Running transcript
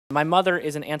My mother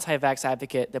is an anti-vax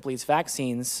advocate that believes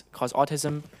vaccines cause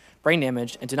autism, brain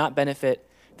damage, and do not benefit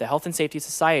the health and safety of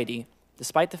society,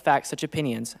 despite the fact such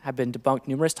opinions have been debunked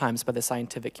numerous times by the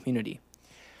scientific community.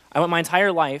 I went my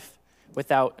entire life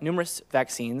without numerous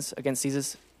vaccines against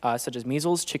diseases such as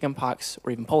measles, chickenpox,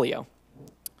 or even polio.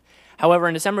 However,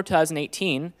 in December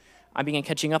 2018, I began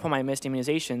catching up on my missed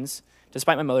immunizations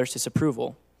despite my mother's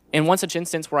disapproval. In one such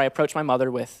instance where I approached my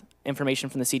mother with information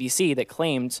from the CDC that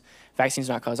claimed vaccines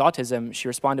do not cause autism, she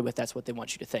responded with, "That's what they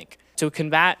want you to think." To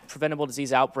combat preventable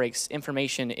disease outbreaks,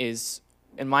 information is,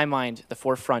 in my mind, the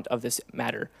forefront of this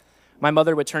matter. My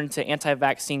mother would turn to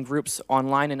anti-vaccine groups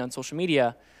online and on social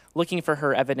media looking for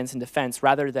her evidence in defense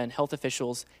rather than health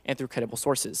officials and through credible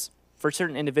sources. For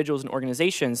certain individuals and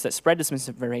organizations that spread this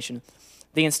misinformation,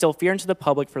 they instill fear into the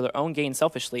public for their own gain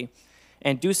selfishly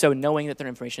and do so knowing that their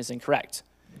information is incorrect.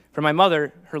 For my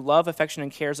mother, her love, affection,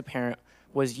 and care as a parent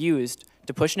was used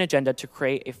to push an agenda to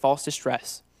create a false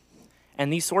distress.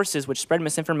 And these sources which spread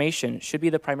misinformation should be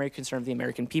the primary concern of the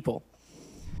American people.